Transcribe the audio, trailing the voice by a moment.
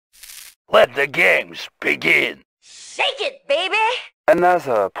Let the games begin. Shake it, baby!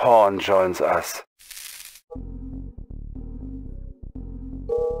 Another pawn joins us.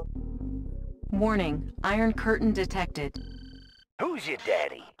 Warning, Iron Curtain detected. Who's your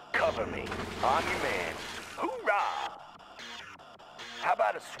daddy? Cover me. I'm your man. Hoorah! How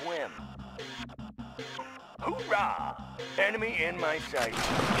about a swim? Hoorah! Enemy in my sight.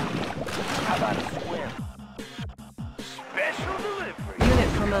 How about a swim? Special delivery. Unit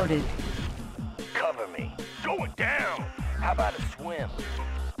promoted. Cover me. Going down. How about a swim?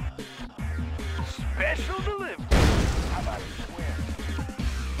 Special delivery. How about a swim?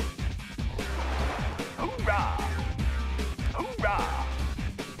 Hoorah! Hoorah!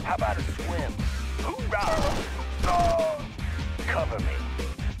 How about a swim? Hoorah! Oh! Cover me.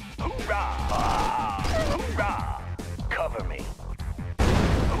 Hoorah! Ah! Hoorah! Cover me.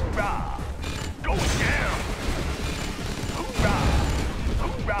 Hoorah! Going down! Hoorah!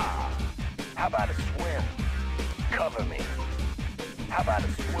 Hoorah! How about a swim? Cover me. How about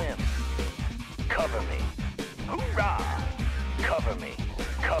a swim? Cover me. Hoorah! Cover me.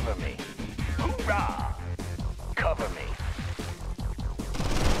 Cover me. Hoorah! Cover me.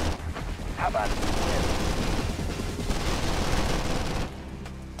 How about a swim?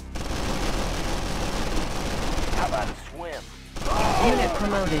 How about a swim? Oh! Unit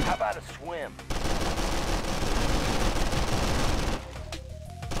promoted. How about a swim?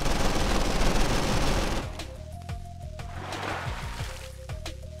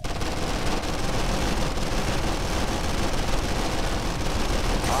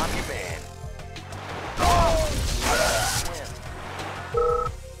 I'm your man. Oh! How about a swim?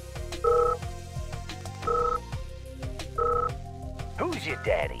 Who's your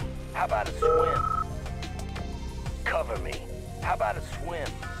daddy? How about a swim? Cover me. How about a swim?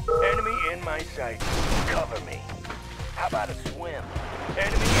 Enemy in my sight. Cover me. How about a swim?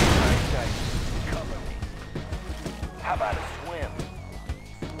 Enemy in my sight. Cover me. How about a swim?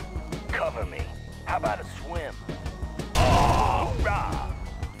 Cover me. How about a swim? Oh! Hoorah!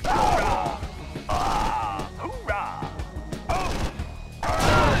 Hoorah! Ah! Hoorah! Oh!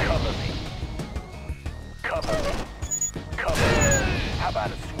 Cover me. Cover me. Cover me. How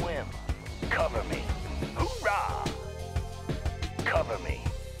about a swim? Cover me. Hoorah! Cover me.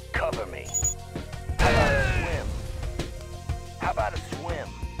 Cover me. How about a swim? How about a swim?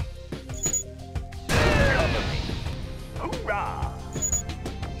 Cover me. Hoorah!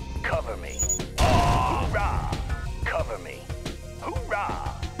 Cover me. Hoorah! Cover me. Hoorah!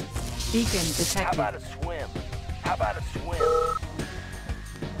 Beacon How detected. about a swim? How about a swim?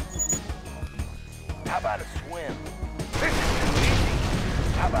 How about a swim? This is too easy.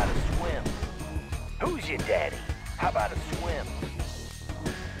 How about a swim? Who's your daddy? How about a swim?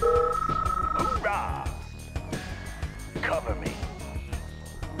 Hoorah! Cover me.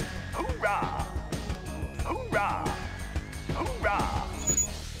 Hoorah! Hoorah! Hoorah!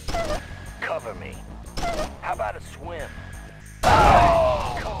 Cover me. How about a swim?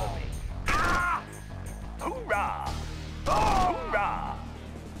 Oh! Cover me. Ah! Hoorah! Hoorah!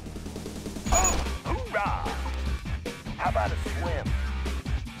 Oh! Hoorah! How about a swim?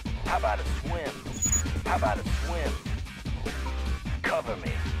 How about a swim? How about a swim? Cover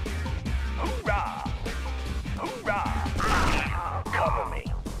me. Hoorah! Hoorah! Cover me.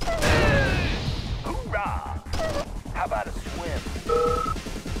 Hoorah! How about a swim?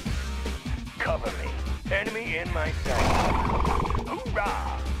 Cover me. Enemy in my sight.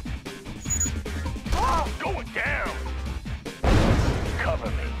 Hoorah! Oh, going down! Cover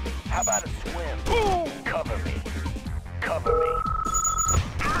me. How about a swim? Cover me. Cover me.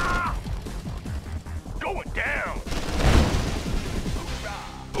 Ah! Going down!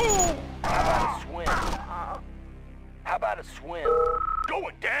 Hoorah! How about a swim? How about a swim?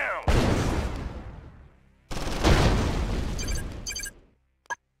 Going down!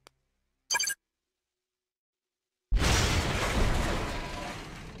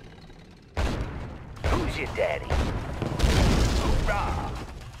 Who's your daddy? Hoorah!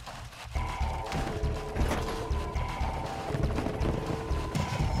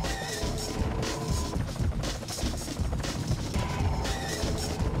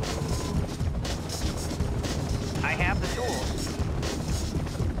 I have the tools.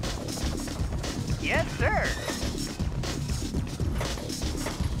 Yes, sir.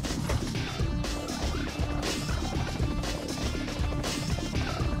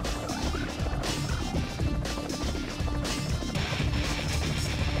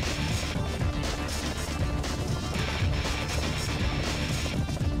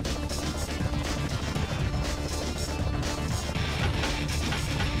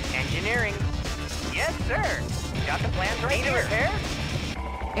 Engineering. Yes, sir. Got the plans right here. Need a repair?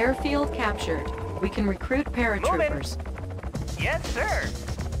 Airfield captured. We can recruit paratroopers. Yes, sir.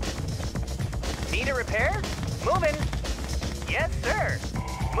 Need a repair? Moving. Yes, sir.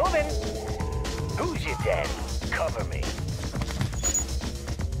 Moving. Who's your daddy? Cover me.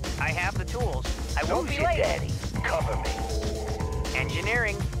 I have the tools. I won't Who's be your late. daddy? Cover me.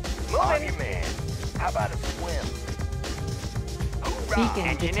 Engineering. On Moving. your man. How about a swim? Hoorah! Beacon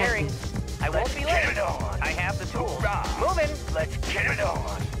Engineering. detected. I won't Let's be get late. it on. I have the tools. Hoorah! Moving. Let's get it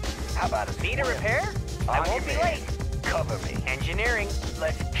on. How about a swim? Need a repair? I On won't your be man. late. Cover me. Engineering.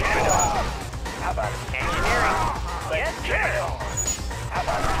 Let's get it on. How about a Engineering. Let's Yes, get it sir. on. How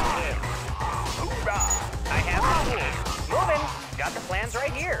about a swim? Hoorah! I have the tools. Moving. Got the plans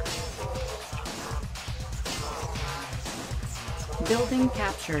right here. Building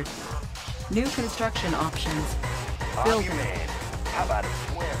captured. New construction options. On your Building. man. How about a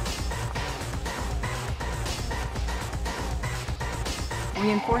swim?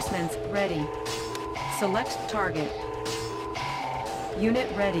 Reinforcements ready. Select target. Unit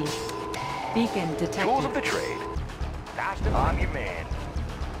ready. Beacon detected. Tools of the trade. Fast and I'm your man.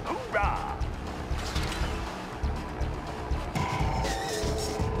 Hoorah!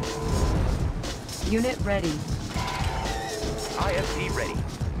 Unit ready. IFC ready.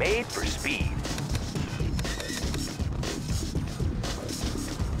 Made for speed.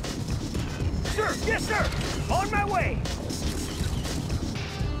 Sir, yes, sir. On my way.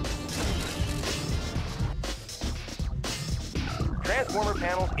 Transformer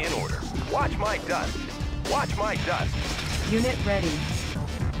panels in order. Watch my dust. Watch my dust. Unit ready.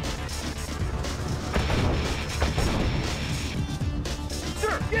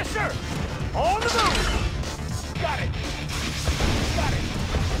 Sir, yes, sir. On the move. Got it. Got it.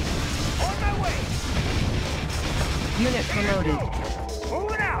 On my way. Unit promoted.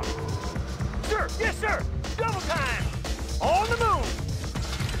 Moving out. Sir, yes, sir. Double time. On the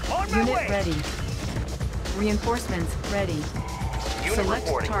move. On my Unit way. ready. Reinforcements ready. Unit Select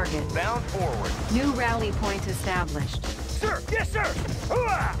reporting. target. Bound forward. New rally point established. Sir, yes, sir.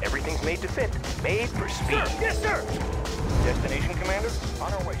 Hooah! Everything's made to fit. Made for speed. Sir, yes, sir. Destination, Commander?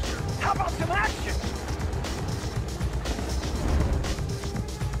 On our way, sir. How about some action?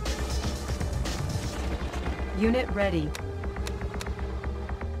 Unit ready.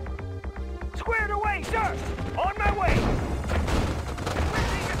 Squared away, sir. On my way.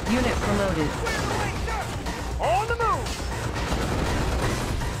 Unit promoted. Squared away, sir. On the move.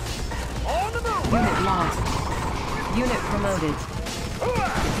 On the move. Unit lost. Unit promoted.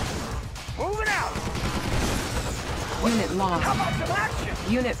 Hooah! Moving out. Unit How lost. about some action?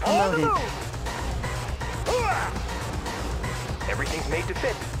 Unit On the promoted. move. Hooah! Everything's made to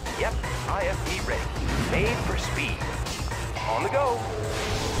fit. Yep, IFE ready. Made for speed. On the go.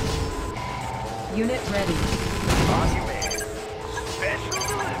 Unit ready. On your man. Special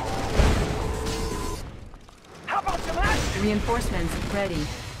delivery. How about some action? Reinforcements ready.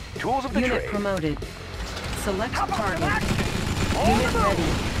 Tools of the Unit trade. promoted. Select How about some target. action? On Unit the move.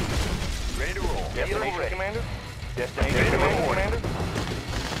 ready. Ready to roll. Destination, Commander. Destination, Commander.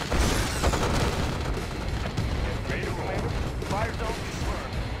 Ready to roll. Commander. Fire zone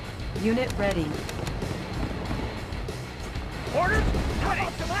confirmed. Unit ready. Orders. How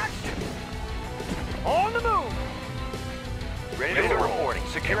about some action? On the move. Ready to roll. Reporting.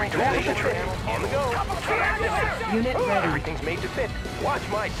 Securing position. On the go. How about some action? Unit ready. Everything's made to fit. Watch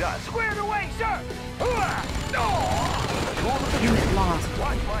my dust. Squared away, sir. Hooah! Tools of the Unit trade. lost.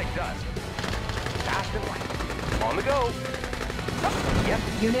 Watch my dust. Fast and light. On the go. Yep.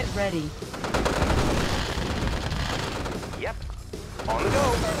 Unit ready. Yep. On the go.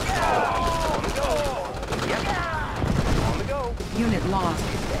 On the go. Yep. On the go. Unit lost.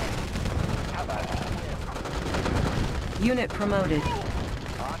 How about it? Unit promoted.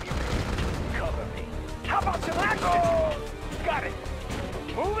 Cover me. How about some action? Got it.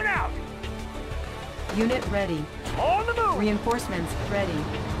 Moving out. Unit ready. On the move. Reinforcements ready.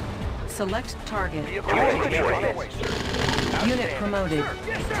 Select target. Vehicle ready to get on the way, sir. Unit promoted. Sir,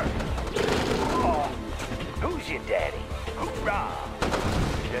 yes, sir. Oh. Who's your daddy? Hoorah!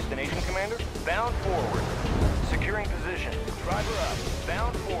 Destination, Commander? Bound forward. Securing position. Driver up.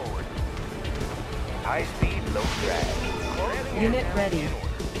 Bound forward. High speed, low drag. Unit ready. In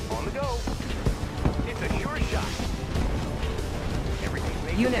order. On the go. It's a sure shot. Everything's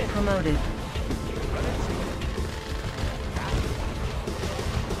made to Unit fit. promoted. Run it safe.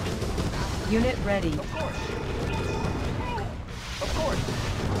 Unit ready. Of course. Of course.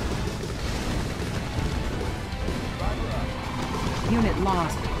 Driver up. Unit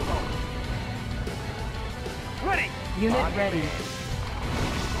lost. Ready. Unit ready.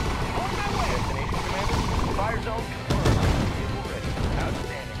 On my way. Destination, Commander. Fire zone confirmed. Vehicle ready.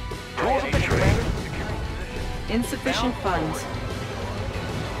 Outstanding. Insufficient funds.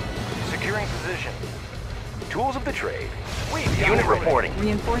 Securing position. Tools of the trade. Unit reporting.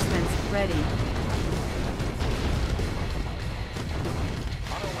 Reinforcements ready.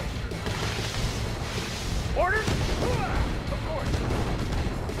 Orders? Of course.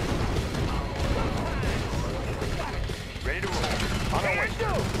 Ready to roll. On our way.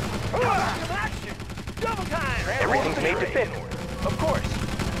 Action! Double time! Everything's made to fit. Of course.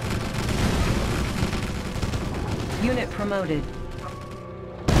 Unit promoted.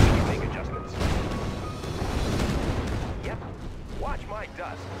 Make adjustments. Yep. Watch my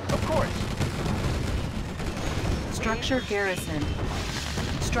dust. Of course. Structure garrison.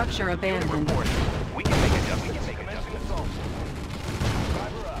 Structure abandoned. We can make adjustments. We can make adjustments.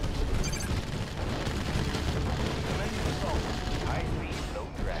 Driver up. High speed, low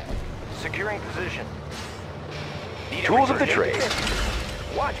drag. Securing position. Tools of the trade.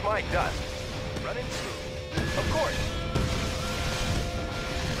 Watch my dust. Running through. Of course.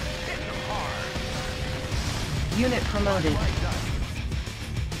 Hitting them hard. Unit promoted.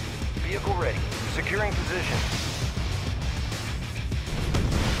 Vehicle ready. Securing position.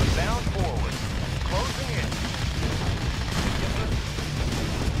 Bound forward. Closing in.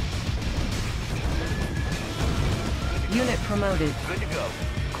 Unit promoted. Good to go.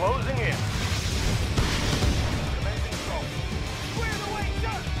 Closing in. Commencing assault. Square the way,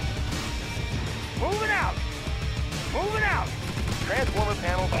 sir! Moving out! Moving out! Transformer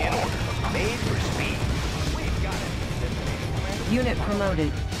panels in order. Made for speed. We've got it. Unit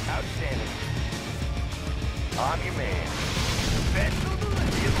promoted. Outstanding. I'm your man.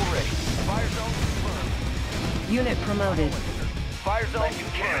 Vehicle ready. Fire zone confirmed. Unit promoted. Fire zone you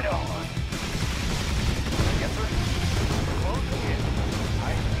carried on. Yes, sir. Closing in.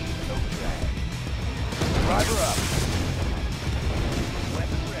 High speed, no drag. Driver up.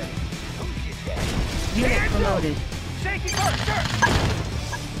 Weapon ready. Who's your daddy? Unit promoted. Safety first, sir!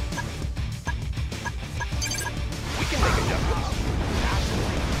 We can make adjustments.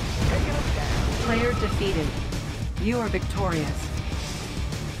 Absolutely. Taking them down. Player defeated. You are victorious.